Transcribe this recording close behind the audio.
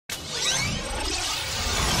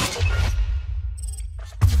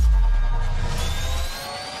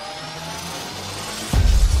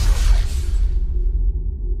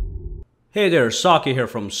Hey there, Saki here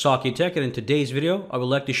from Saki Tech, and in today's video, I would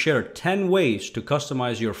like to share 10 ways to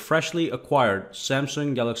customize your freshly acquired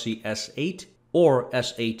Samsung Galaxy S8 or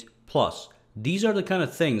S8 Plus. These are the kind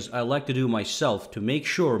of things I like to do myself to make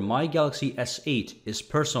sure my Galaxy S8 is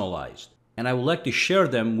personalized. And I would like to share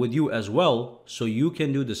them with you as well so you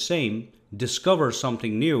can do the same, discover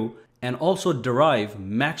something new, and also derive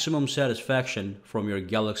maximum satisfaction from your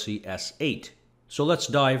Galaxy S8. So let's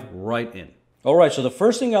dive right in. Alright, so the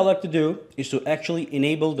first thing I like to do is to actually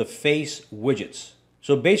enable the face widgets.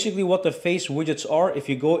 So basically what the face widgets are, if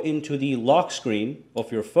you go into the lock screen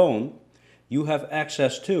of your phone, you have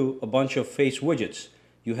access to a bunch of face widgets.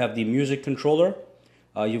 You have the music controller,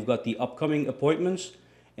 you've got the upcoming appointments,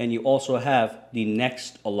 and you also have the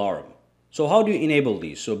next alarm. So how do you enable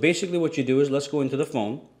these? So basically what you do is, let's go into the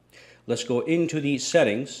phone, let's go into the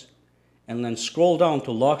settings, and then scroll down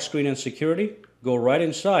to lock screen and security, go right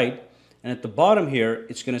inside, and at the bottom here,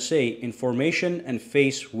 it's going to say information and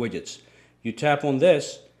face widgets. You tap on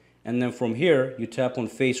this, and then from here, you tap on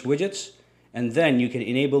face widgets, and then you can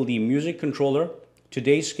enable the music controller,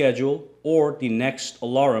 today's schedule, or the next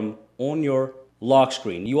alarm on your lock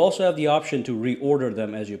screen. You also have the option to reorder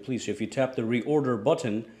them as you please. So if you tap the reorder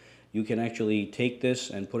button, you can actually take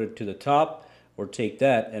this and put it to the top, or take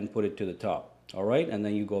that and put it to the top. All right, and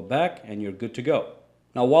then you go back and you're good to go.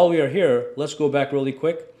 Now while we are here, let's go back really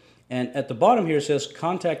quick. And at the bottom here it says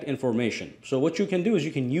contact information. So what you can do is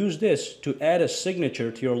you can use this to add a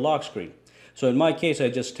signature to your lock screen. So in my case, I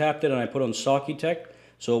just tapped it and I put on Saki Tech.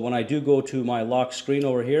 So when I do go to my lock screen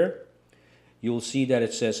over here, you'll see that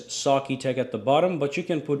it says Saki Tech at the bottom, but you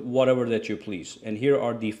can put whatever that you please. And here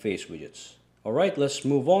are the face widgets. All right, let's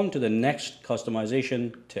move on to the next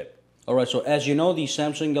customization tip. All right, so as you know, the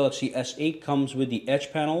Samsung Galaxy S8 comes with the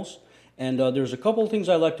edge panels. And there's a couple things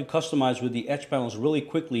I like to customize with the edge panels really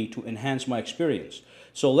quickly to enhance my experience.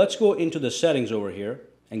 So let's go into the settings over here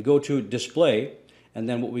and go to display. And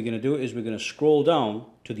then what we're going to do is we're going to scroll down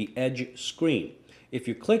to the edge screen. If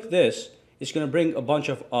you click this, it's going to bring a bunch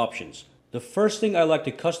of options. The first thing I like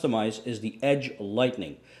to customize is the edge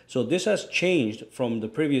lightning. So this has changed from the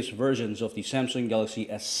previous versions of the Samsung Galaxy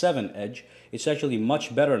S7 Edge. It's actually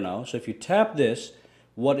much better now. So if you tap this,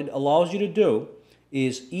 what it allows you to do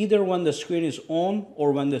is either when the screen is on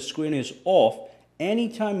or when the screen is off,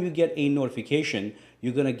 anytime you get a notification,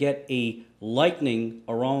 you're going to get a lightning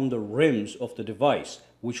around the rims of the device,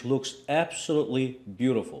 which looks absolutely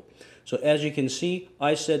beautiful. So as you can see,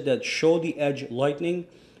 I said that show the edge lightning,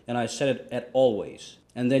 and I set it at always.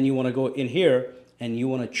 And then you want to go in here and you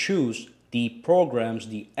want to choose the programs,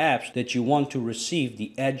 the apps that you want to receive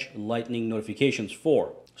the edge lightning notifications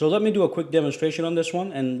for. So let me do a quick demonstration on this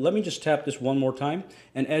one, and let me just tap this one more time.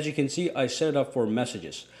 And as you can see, I set it up for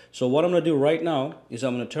messages. So what I'm going to do right now is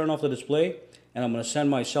I'm going to turn off the display, and I'm going to send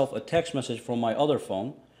myself a text message from my other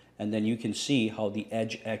phone, and then you can see how the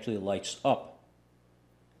edge actually lights up.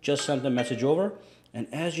 Just sent the message over,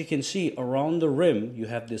 and as you can see, around the rim, you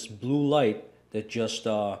have this blue light that just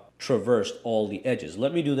traversed all the edges.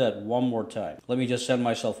 Let me do that one more time. Let me just send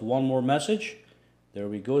myself one more message. There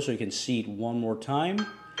we go, so you can see it one more time.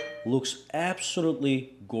 Looks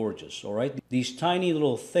absolutely gorgeous, all right? These tiny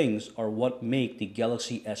little things are what make the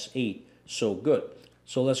Galaxy S8 so good.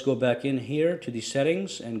 So let's go back in here to the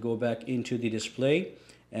settings and go back into the display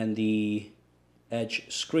and the edge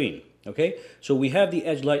screen, okay? So we have the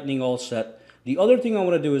edge lightning all set. The other thing I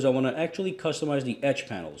want to do is I want to actually customize the edge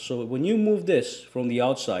panels. So when you move this from the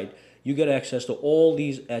outside, you get access to all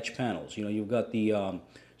these edge panels. You know, you've got the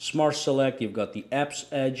Smart Select, you've got the Apps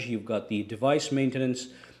Edge, you've got the Device Maintenance.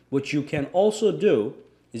 What you can also do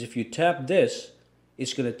is if you tap this,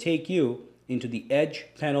 it's going to take you into the Edge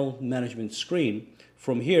Panel Management screen.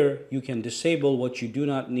 From here, you can disable what you do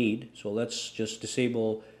not need. So let's just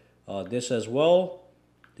disable this as well,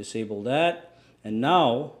 disable that. And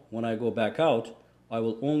now, when I go back out, I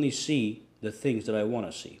will only see the things that I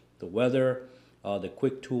want to see. The weather, the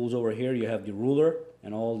quick tools over here, you have the ruler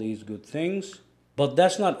and all these good things. But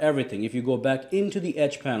that's not everything. If you go back into the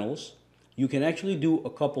edge panels, you can actually do a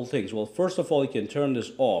couple things. Well, first of all, you can turn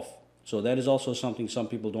this off. So that is also something some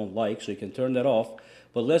people don't like, so you can turn that off.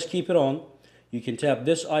 But let's keep it on. You can tap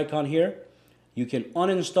this icon here. You can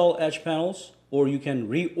uninstall edge panels, or you can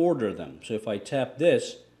reorder them. So if I tap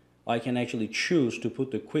this, I can actually choose to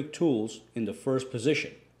put the quick tools in the first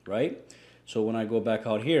position, right? So when I go back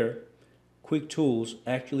out here, quick tools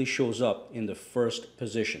actually shows up in the first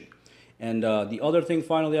position. And the other thing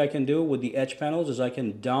finally I can do with the edge panels is I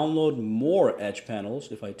can download more edge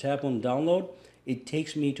panels. If I tap on download, it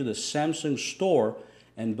takes me to the Samsung store,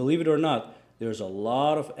 and believe it or not, there's a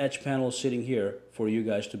lot of edge panels sitting here for you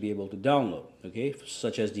guys to be able to download, okay?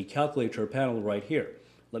 Such as the calculator panel right here.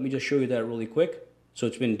 Let me just show you that really quick. So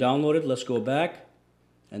it's been downloaded. Let's go back,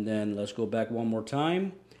 and then let's go back one more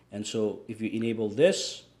time. And so if you enable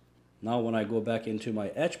this, now when I go back into my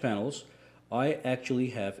edge panels, I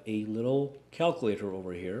actually have a little calculator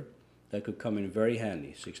over here that could come in very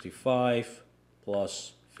handy. 65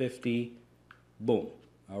 plus 50, boom.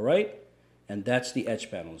 All right, and that's the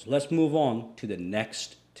edge panels. Let's move on to the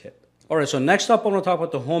next tip. All right, so next up, I want to talk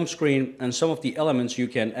about the home screen and some of the elements you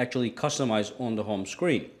can actually customize on the home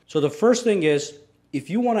screen. So the first thing is, if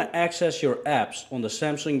you want to access your apps on the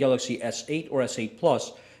Samsung Galaxy S8 or S8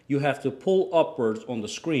 Plus, you have to pull upwards on the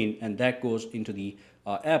screen, and that goes into the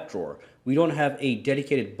app drawer. We don't have a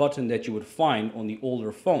dedicated button that you would find on the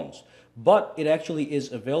older phones, but it actually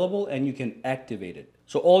is available and you can activate it.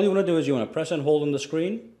 So all you want to do is you want to press and hold on the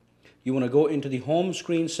screen. You want to go into the home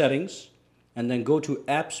screen settings and then go to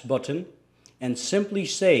apps button and simply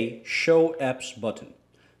say show apps button.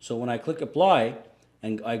 So when I click apply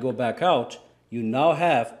and I go back out, you now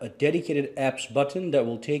have a dedicated apps button that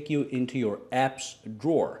will take you into your apps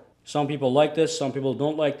drawer. Some people like this, some people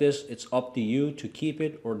don't like this. It's up to you to keep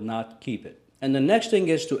it or not keep it. And the next thing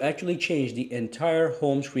is to actually change the entire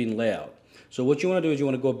home screen layout. So what you want to do is you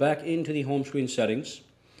want to go back into the home screen settings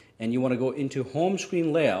and you want to go into home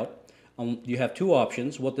screen layout. You have two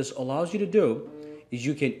options. What this allows you to do is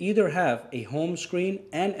you can either have a home screen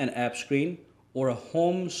and an app screen or a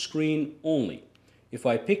home screen only. If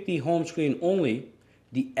I pick the home screen only,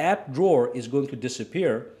 the app drawer is going to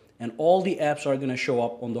disappear and all the apps are going to show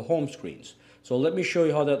up on the home screens. So let me show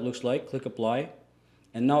you how that looks like. Click apply.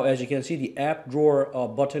 And now as you can see, the app drawer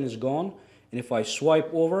button is gone. And if I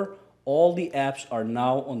swipe over, all the apps are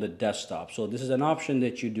now on the desktop. So this is an option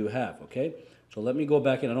that you do have, okay? So let me go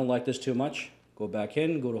back in. I don't like this too much. Go back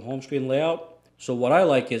in, go to home screen layout. So what I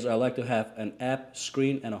like is I like to have an app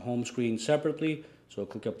screen and a home screen separately. So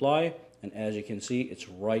click apply. And as you can see, it's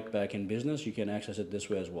right back in business. You can access it this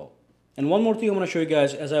way as well. And one more thing I want to show you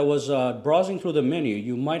guys, as I was browsing through the menu,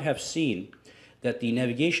 you might have seen that the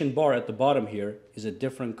navigation bar at the bottom here is a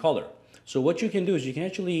different color. So what you can do is you can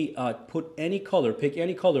actually put any color, pick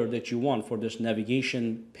any color that you want for this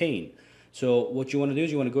navigation pane. So what you want to do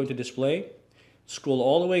is you want to go into display, scroll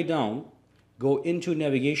all the way down, go into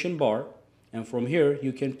navigation bar, and from here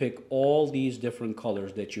you can pick all these different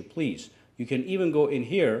colors that you please. You can even go in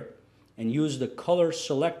here and use the color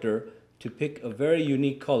selector to pick a very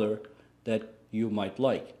unique color that you might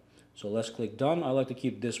like. So let's click done. I like to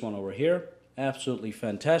keep this one over here. Absolutely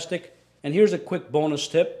fantastic. And here's a quick bonus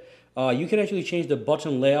tip. You can actually change the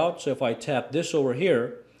button layout. So if I tap this over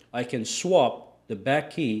here, I can swap the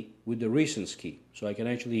back key with the recents key. So I can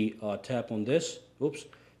actually tap on this,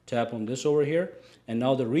 tap on this over here, and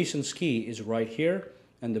now the recents key is right here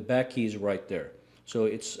and the back key is right there. So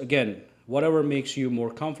it's, again, whatever makes you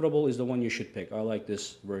more comfortable is the one you should pick. I like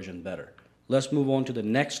this version better. Let's move on to the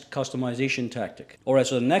next customization tactic. All right,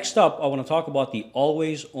 so the next up, I want to talk about the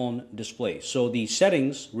always on display. So the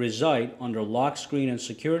settings reside under lock screen and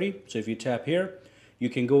security. So if you tap here, you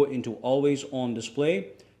can go into always on display,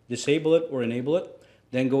 disable it or enable it,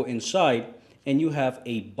 then go inside and you have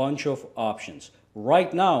a bunch of options.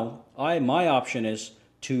 Right now, my option is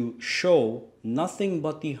to show nothing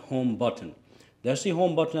but the home button. That's the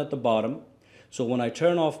home button at the bottom. So when I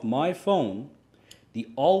turn off my phone, the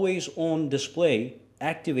always on display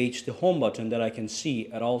activates the home button that I can see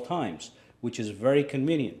at all times, which is very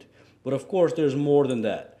convenient. But of course, there's more than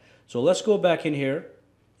that. So let's go back in here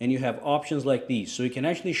and you have options like these. So you can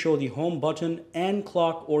actually show the home button and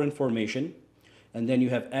clock or information. And then you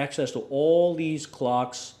have access to all these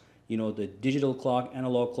clocks, you know, the digital clock,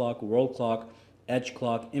 analog clock, world clock, edge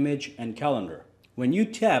clock, image, and calendar. When you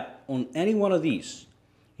tap on any one of these,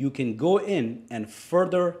 you can go in and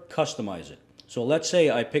further customize it. So let's say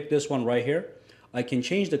I pick this one right here. I can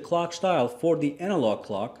change the clock style for the analog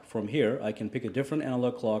clock from here. I can pick a different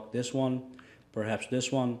analog clock, this one, perhaps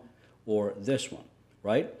this one, or this one,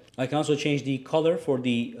 right? I can also change the color for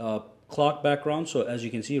the clock background. So as you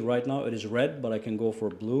can see right now it is red, but I can go for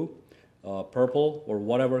blue, purple, or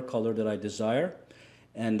whatever color that I desire.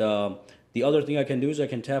 And the other thing I can do is I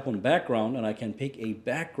can tap on background and I can pick a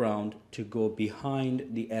background to go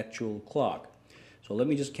behind the actual clock. So let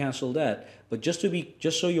me just cancel that. But just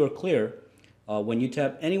so you're clear, when you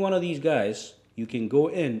tap any one of these guys, you can go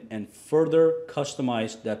in and further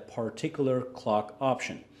customize that particular clock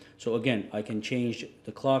option. So again, I can change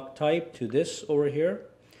the clock type to this over here,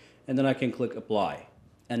 and then I can click apply.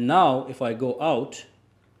 And now if I go out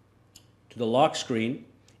to the lock screen,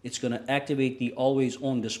 it's going to activate the always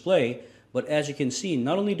on display, But as you can see,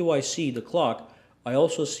 not only do I see the clock, I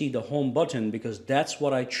also see the home button because that's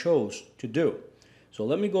what I chose to do. So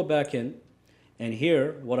let me go back in, and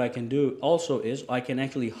here what I can do also is I can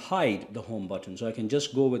actually hide the home button. So I can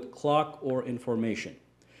just go with clock or information.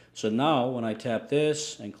 So now when I tap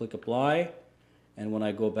this and click apply, and when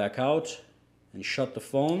I go back out and shut the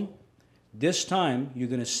phone, this time you're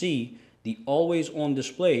going to see the always on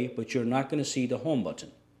display, but you're not going to see the home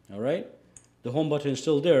button. All right? The home button is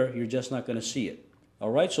still there, you're just not going to see it.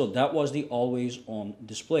 All right, so that was the always on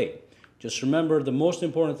display. Just remember, the most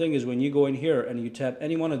important thing is when you go in here and you tap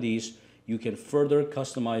any one of these, you can further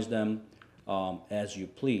customize them as you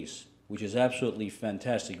please, which is absolutely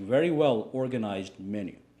fantastic. Very well organized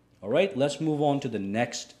menu. All right, let's move on to the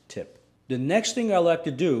next tip. The next thing I like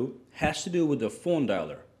to do has to do with the phone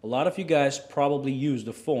dialer. A lot of you guys probably use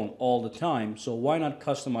the phone all the time, so why not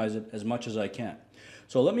customize it as much as I can?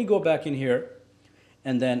 So let me go back in here,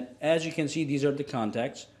 and then as you can see, these are the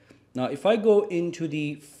contacts. Now if I go into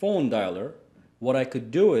the phone dialer, what I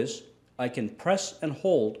could do is I can press and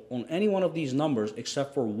hold on any one of these numbers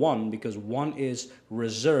except for one, because one is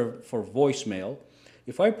reserved for voicemail.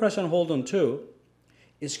 If I press and hold on 2,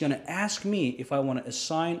 it's going to ask me if I want to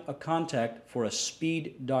assign a contact for a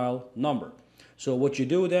speed dial number. So what you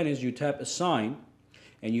do then is you tap assign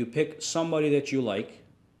and you pick somebody that you like.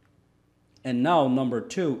 And now number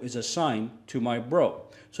 2 is assigned to my bro.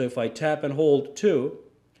 So if I tap and hold 2,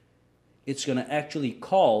 it's going to actually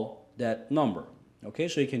call that number. Okay,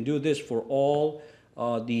 so you can do this for all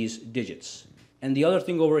these digits. And the other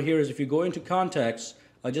thing over here is if you go into contacts,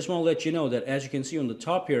 I just want to let you know that as you can see on the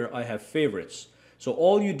top here, I have favorites. So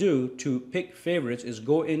all you do to pick favorites is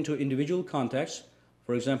go into individual contacts.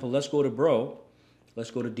 For example, let's go to bro,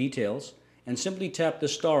 let's go to details, and simply tap the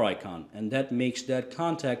star icon, and that makes that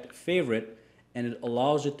contact favorite, and it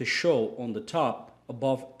allows it to show on the top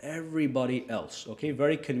above everybody else. Okay,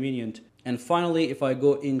 very convenient. And finally, if I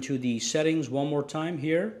go into the settings one more time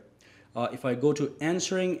here, if I go to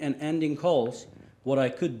answering and ending calls, what I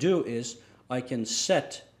could do is I can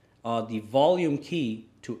set the volume key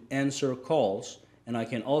to answer calls, and I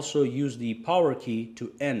can also use the power key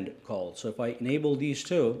to end calls. So if I enable these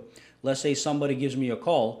two, let's say somebody gives me a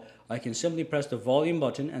call, I can simply press the volume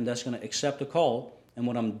button and that's going to accept the call, and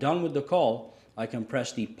when I'm done with the call, I can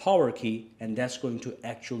press the power key and that's going to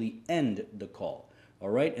actually end the call. All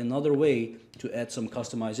right, another way to add some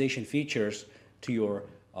customization features to your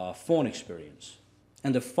phone experience.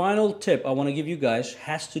 And the final tip I want to give you guys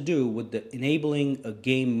has to do with the enabling a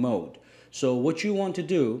game mode. So what you want to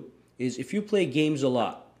do is if you play games a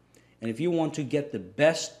lot and if you want to get the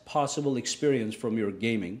best possible experience from your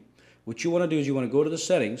gaming, what you want to do is you want to go to the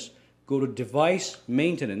settings, go to device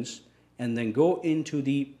maintenance, and then go into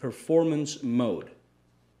the performance mode.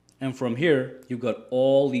 And from here, you've got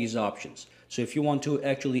all these options. So if you want to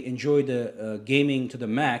actually enjoy the gaming to the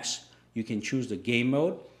max, you can choose the game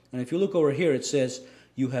mode. And if you look over here, it says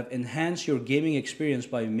you have enhanced your gaming experience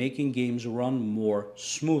by making games run more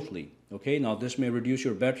smoothly. Okay, now this may reduce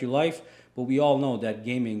your battery life, but we all know that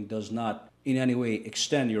gaming does not in any way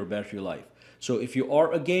extend your battery life. So if you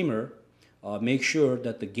are a gamer, make sure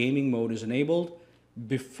that the gaming mode is enabled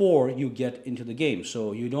before you get into the game.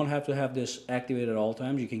 So you don't have to have this activated at all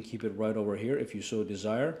times. You can keep it right over here if you so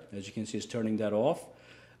desire. As you can see, it's turning that off.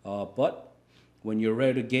 But when you're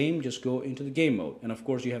ready to game, just go into the game mode. And of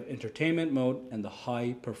course, you have entertainment mode and the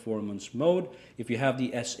high performance mode. If you have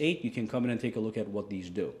the S8, you can come in and take a look at what these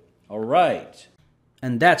do. All right.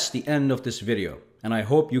 And that's the end of this video. And I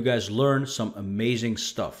hope you guys learned some amazing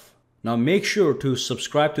stuff. Now make sure to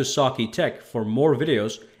subscribe to Saki Tech for more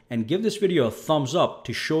videos and give this video a thumbs up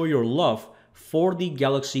to show your love for the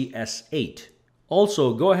Galaxy S8.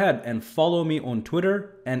 Also, go ahead and follow me on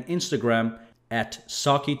Twitter and Instagram at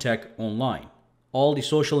Saki Tech Online. All the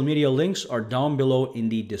social media links are down below in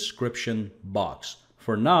the description box.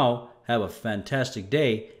 For now, have a fantastic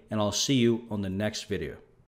day, and I'll see you on the next video.